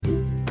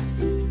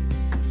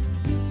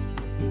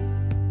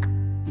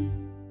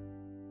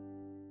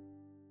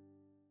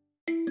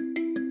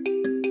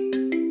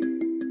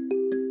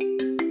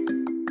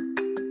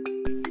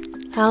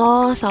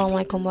Halo,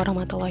 assalamualaikum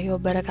warahmatullahi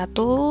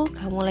wabarakatuh.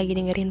 Kamu lagi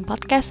dengerin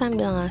podcast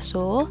sambil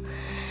ngasuh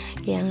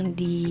yang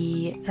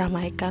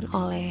diramaikan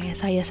oleh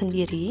saya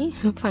sendiri,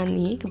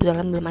 Fanny.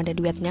 Kebetulan belum ada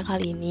duetnya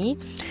kali ini.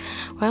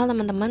 Well,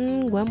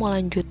 teman-teman, gue mau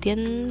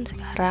lanjutin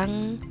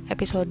sekarang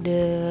episode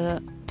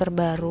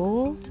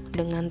terbaru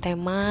dengan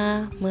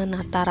tema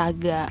menata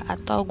raga,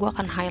 atau gue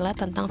akan highlight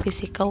tentang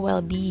physical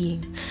well-being.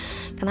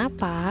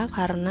 Kenapa?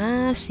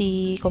 Karena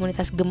si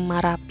komunitas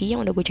Gemar Rapi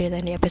yang udah gue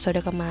ceritain di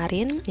episode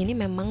kemarin ini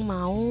memang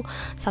mau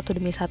satu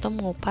demi satu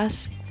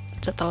mengupas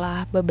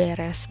setelah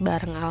beberes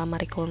bareng ala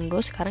Marie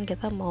Kondo. Sekarang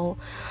kita mau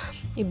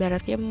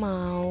ibaratnya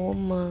mau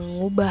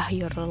mengubah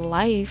your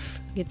life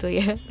gitu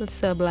ya,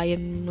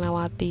 sebelum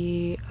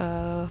melewati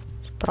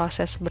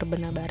proses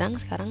berbenah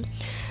barang. Sekarang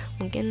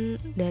mungkin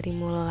dari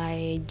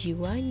mulai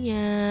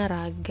jiwanya,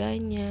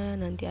 raganya,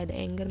 nanti ada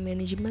anger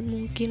management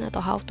mungkin,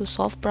 atau how to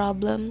solve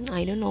problem,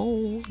 I don't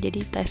know.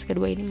 Jadi tes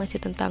kedua ini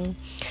masih tentang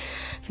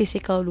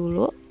physical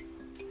dulu.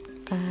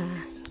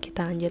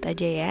 Kita lanjut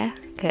aja ya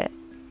ke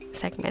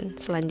segmen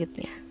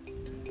selanjutnya.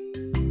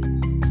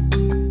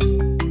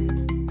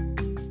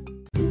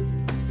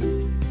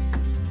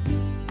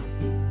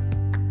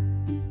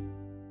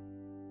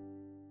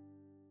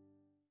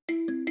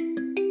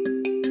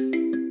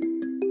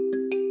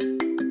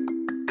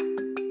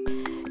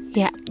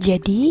 Ya,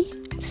 jadi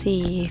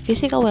si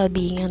physical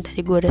well-being yang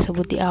tadi gue udah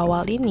sebut di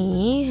awal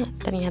ini,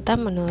 ternyata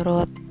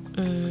menurut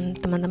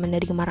teman-teman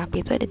dari Gemar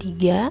Rapi itu ada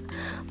 3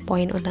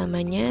 poin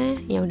utamanya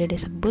yang udah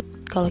disebut.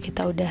 Kalau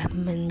kita udah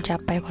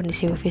mencapai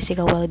kondisi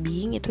physical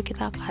well-being, itu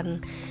kita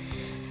akan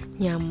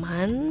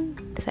nyaman,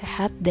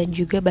 sehat, dan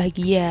juga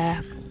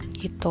bahagia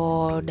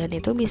gitu. Dan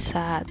itu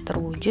bisa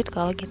terwujud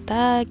kalau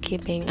kita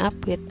keeping up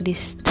with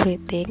these 3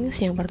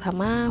 things. Yang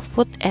pertama,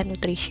 food and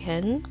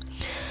nutrition.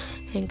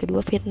 Yang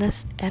kedua,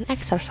 fitness and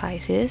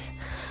exercises.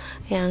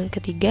 Yang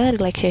ketiga,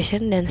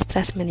 relaxation dan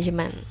stress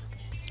management.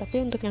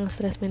 Tapi untuk yang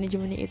stress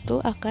management itu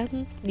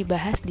akan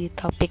dibahas di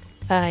topik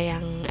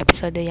yang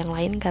episode yang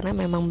lain, karena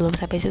memang belum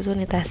sampai situ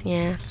nih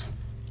tesnya.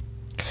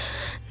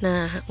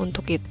 Nah,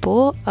 untuk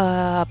itu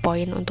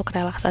poin untuk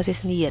relaksasi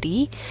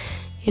sendiri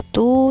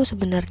itu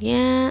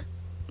sebenarnya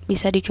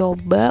bisa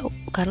dicoba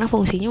karena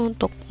fungsinya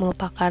untuk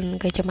melupakan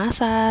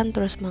kecemasan,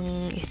 terus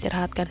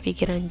mengistirahatkan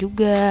pikiran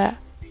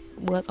juga.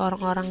 Buat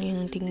orang-orang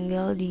yang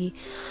tinggal di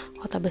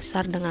kota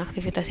besar dengan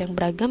aktivitas yang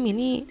beragam,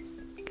 ini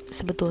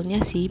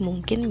sebetulnya sih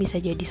mungkin bisa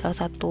jadi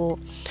salah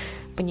satu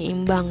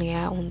penyeimbang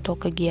ya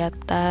untuk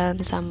kegiatan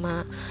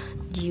sama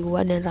jiwa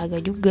dan raga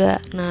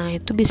juga. Nah,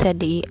 itu bisa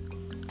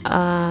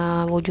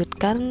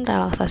diwujudkan.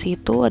 Relaksasi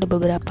itu ada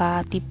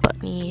beberapa tipe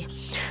nih,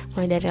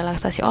 mulai dari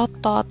relaksasi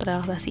otot,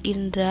 relaksasi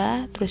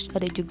indera, terus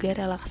ada juga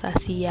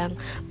relaksasi yang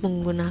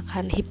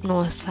menggunakan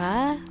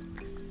hipnosa.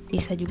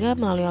 Bisa juga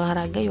melalui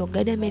olahraga,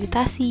 yoga, dan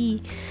meditasi.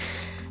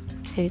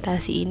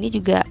 Meditasi ini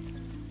juga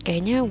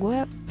kayaknya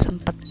gue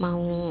sempet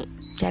mau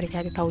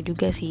cari-cari tahu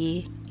juga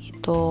sih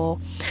itu.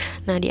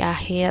 Nah, di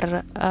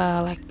akhir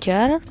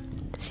lecture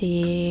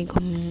si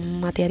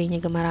materinya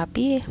Gemar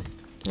Rapi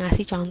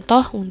ngasih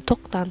contoh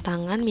untuk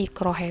tantangan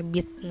micro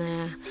habit.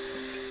 Nah,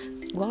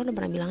 gue udah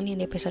pernah bilang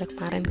nih di episode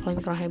kemarin, kalau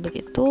micro habit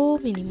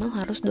itu minimal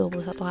harus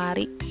 21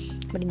 hari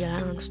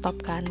berjalan non-stop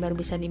kan, baru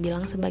bisa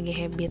dibilang sebagai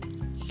habit.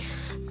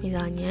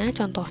 Misalnya,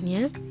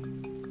 contohnya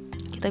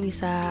kita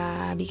bisa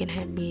bikin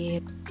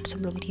habit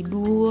sebelum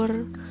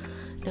tidur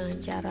dengan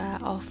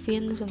cara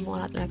offin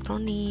semua alat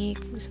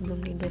elektronik sebelum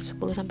tidur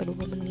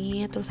 10-20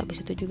 menit. Terus habis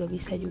itu juga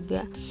bisa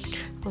juga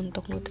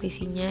untuk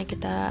nutrisinya,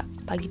 kita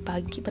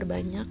pagi-pagi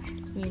perbanyak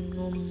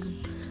minum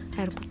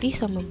air putih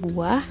sama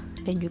buah,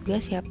 dan juga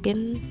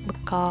siapin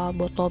bekal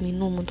botol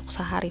minum untuk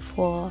sehari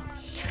full.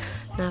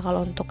 Nah,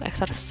 kalau untuk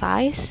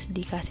exercise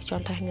dikasih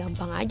contoh yang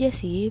gampang aja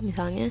sih.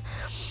 Misalnya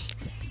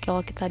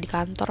kalau kita di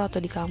kantor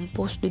atau di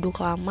kampus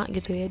duduk lama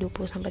gitu ya,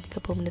 20-30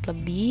 menit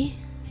lebih,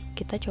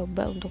 kita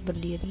coba untuk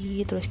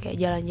berdiri terus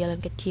kayak jalan-jalan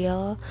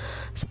kecil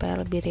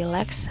supaya lebih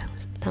rileks.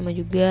 Sama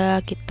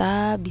juga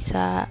kita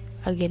bisa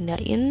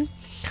agendain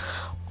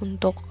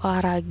untuk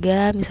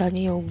olahraga,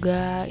 misalnya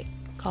yoga,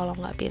 kalau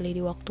nggak pilih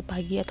di waktu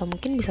pagi, atau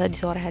mungkin bisa di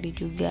sore hari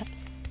juga.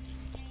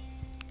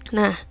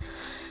 Nah,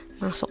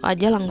 masuk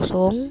aja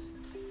langsung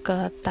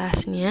ke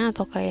tasnya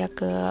atau kayak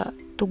ke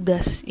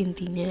tugas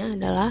intinya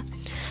adalah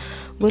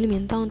gue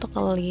diminta untuk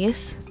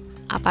nge-list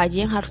apa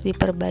aja yang harus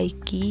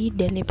diperbaiki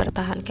dan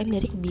dipertahankan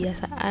dari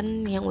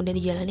kebiasaan yang udah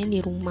dijalanin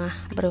di rumah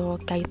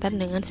berkaitan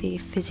dengan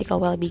si physical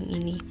well-being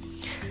ini.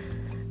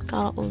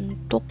 Kalau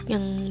untuk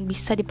yang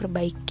bisa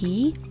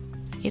diperbaiki,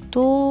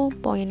 itu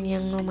poin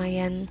yang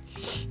lumayan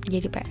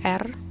jadi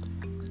PR.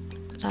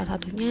 Salah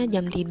satunya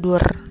jam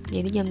tidur.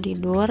 Jadi jam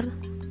tidur,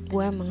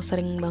 gue emang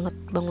sering banget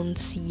bangun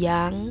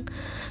siang,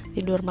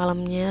 tidur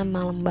malamnya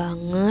malam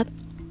banget.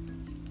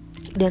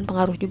 Dan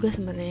pengaruh juga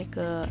sebenarnya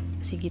ke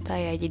si Gita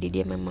ya, jadi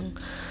dia memang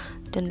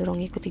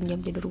cenderung ngikutin jam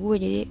tidur gue,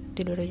 jadi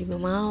tidurnya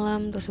juga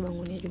malam, terus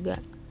bangunnya juga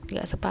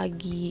gak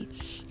sepagi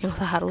yang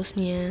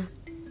seharusnya.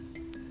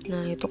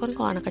 Nah itu kan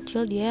kalau anak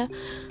kecil dia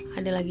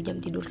ada lagi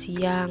jam tidur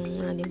siang.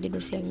 Nah jam tidur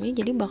siang ini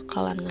jadi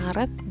bakalan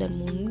ngaret dan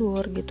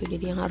mundur gitu.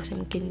 Jadi yang harusnya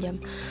mungkin jam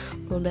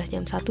 12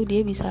 jam 1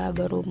 dia bisa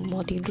baru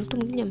mau tidur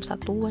tuh mungkin jam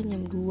 1-an,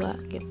 jam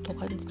 2 gitu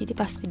kan. Jadi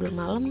pas tidur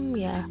malam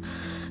ya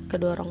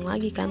kedorong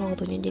lagi kan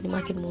waktunya, jadi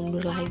makin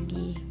mundur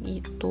lagi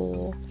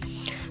gitu.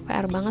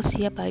 PR banget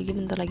sih, apalagi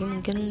bentar lagi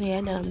mungkin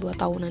ya dalam 2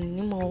 tahunan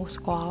ini mau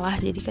sekolah.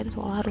 Jadi kan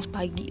sekolah harus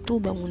pagi tuh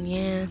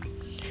bangunnya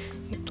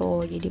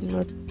gitu. Jadi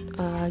menurut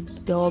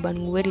jawaban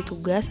gue di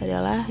tugas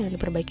adalah yang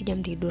diperbaiki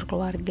jam tidur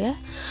keluarga.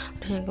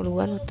 Terus yang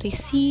kedua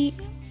nutrisi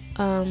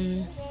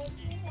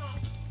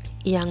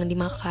yang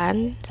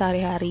dimakan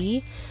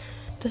sehari-hari.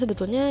 Itu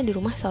sebetulnya di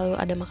rumah selalu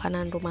ada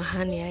makanan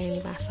rumahan ya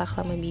yang dimasak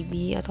sama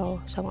bibi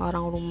atau sama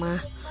orang rumah.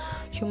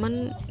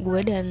 Cuman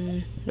gue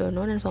dan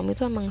Dono dan suami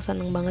tuh emang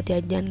seneng banget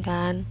jajan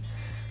kan.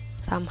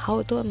 Somehow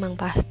itu emang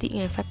pasti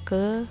ngefek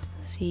ke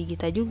si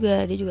Gita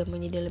juga. Dia juga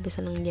menjadi lebih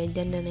seneng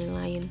jajan dan yang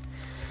lain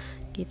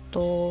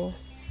gitu.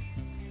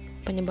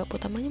 Penyebab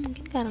utamanya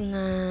mungkin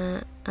karena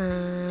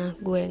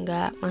gue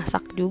nggak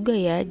masak juga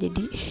ya,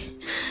 jadi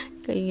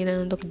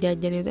keinginan untuk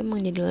jajan itu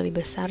emang jadi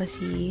lebih besar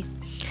sih.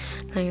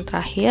 Nah yang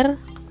terakhir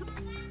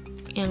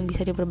yang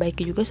bisa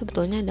diperbaiki juga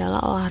sebetulnya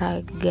adalah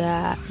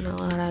olahraga. Nah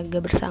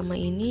olahraga bersama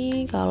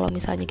ini kalau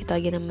misalnya kita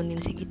lagi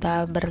nemenin si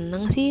kita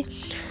berenang sih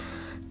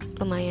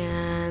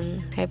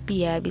lumayan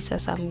happy ya, bisa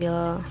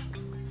sambil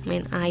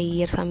main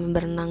air sambil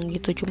berenang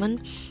gitu.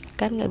 Cuman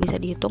kan nggak bisa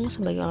dihitung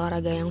sebagai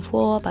olahraga yang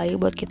full, apalagi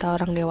buat kita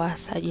orang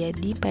dewasa.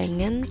 Jadi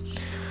pengen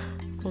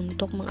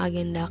untuk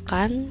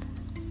mengagendakan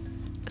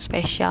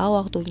spesial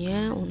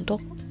waktunya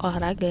untuk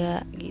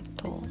olahraga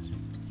gitu.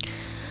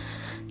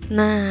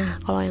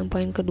 Nah kalau yang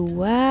poin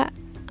kedua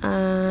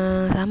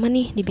sama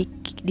nih,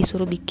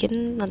 disuruh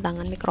bikin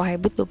tantangan micro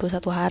habit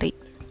 21 hari.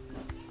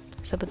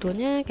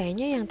 Sebetulnya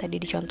kayaknya yang tadi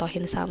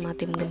dicontohin sama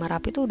tim Gemar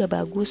Api itu udah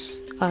bagus,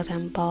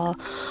 sampel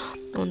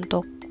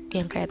untuk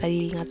yang kayak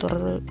tadi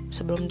ngatur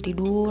sebelum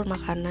tidur,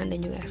 makanan, dan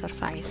juga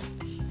exercise.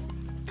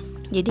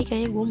 Jadi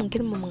kayaknya gue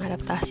mungkin mau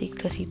mengadaptasi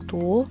ke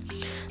situ,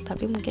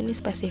 tapi mungkin ini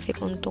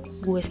spesifik untuk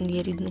gue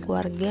sendiri dan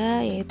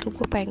keluarga, yaitu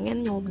gue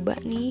pengen nyoba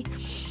nih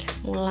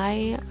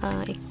mulai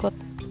ikut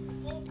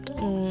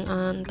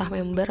entah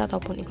member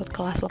ataupun ikut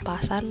kelas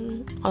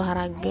lepasan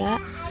olahraga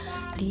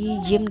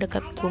di gym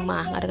dekat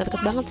rumah. Nggak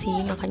deket-deket banget sih,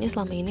 makanya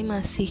selama ini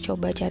masih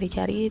coba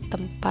cari-cari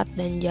tempat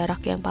dan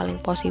jarak yang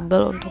paling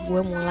possible untuk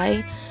gue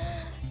mulai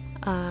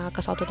ke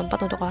suatu tempat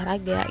untuk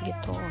olahraga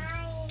gitu.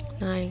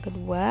 Nah yang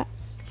kedua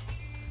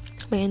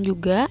pengen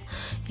juga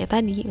ya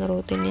tadi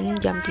ngerutinin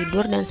jam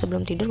tidur, dan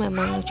sebelum tidur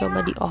memang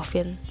coba di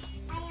offin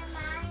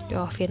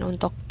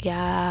untuk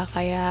ya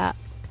kayak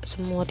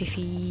semua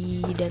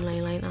TV dan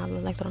lain-lain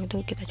alat elektronik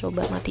itu kita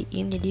coba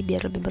matiin, jadi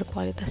biar lebih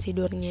berkualitas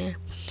tidurnya.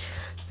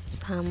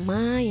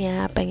 Sama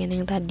ya pengen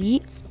yang tadi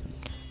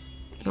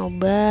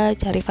nyoba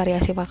cari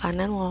variasi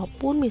makanan,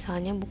 walaupun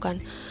misalnya bukan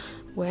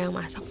gue yang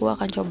masak, gue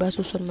akan coba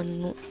susun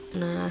menu.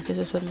 Nah si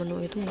susun menu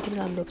itu mungkin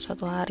dalam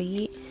 21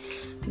 hari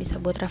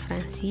bisa buat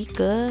referensi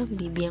ke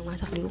bibi yang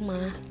masak di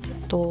rumah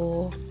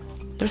gitu.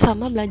 Terus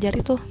sama belajar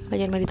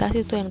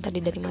meditasi itu yang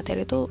tadi dari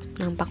materi itu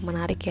nampak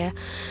menarik ya,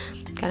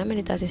 karena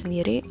meditasi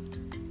sendiri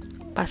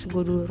pas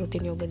gue dulu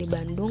rutin yoga di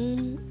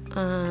Bandung,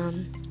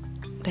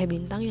 Teh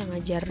Bintang yang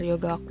ngajar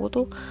yoga aku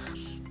tuh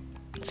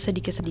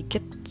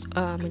sedikit-sedikit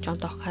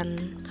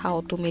mencontohkan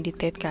how to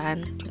meditate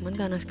kan. Cuman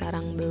karena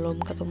sekarang belum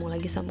ketemu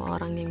lagi sama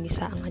orang yang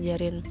bisa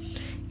ngajarin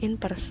in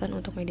person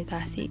untuk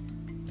meditasi,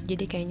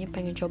 jadi kayaknya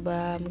pengen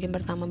coba mungkin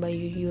pertama by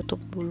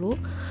YouTube dulu,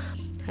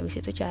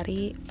 habis itu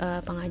cari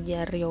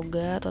pengajar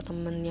yoga atau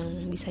temen yang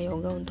bisa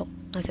yoga untuk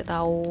ngasih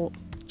tahu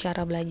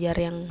cara belajar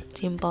yang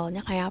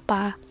simpelnya kayak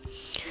apa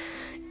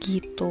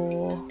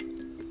gitu.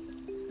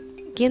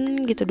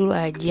 Mungkin gitu dulu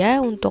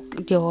aja untuk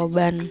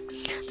jawaban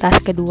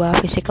task kedua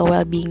physical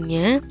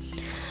well-being-nya.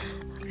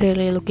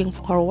 Really looking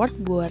forward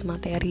buat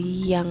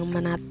materi yang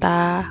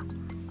menata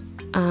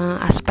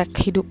aspek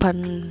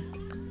kehidupan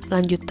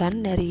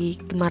lanjutan dari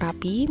Gemar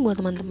Api.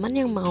 Buat teman-teman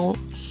yang mau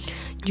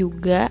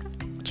juga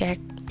cek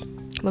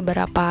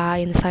beberapa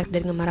insight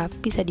dari Gemar Api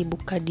bisa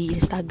dibuka di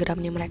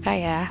Instagramnya mereka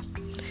ya.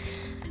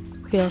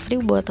 Feel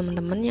free buat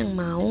teman-teman yang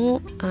mau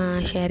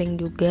sharing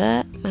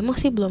juga. Memang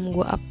sih belum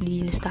gue up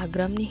di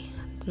Instagram nih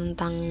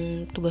tentang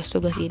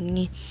tugas-tugas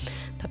ini,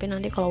 tapi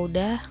nanti kalau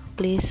udah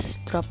please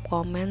drop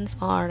comments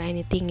or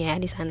anything ya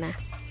di sana.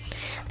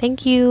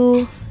 Thank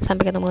you,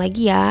 sampai ketemu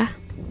lagi ya.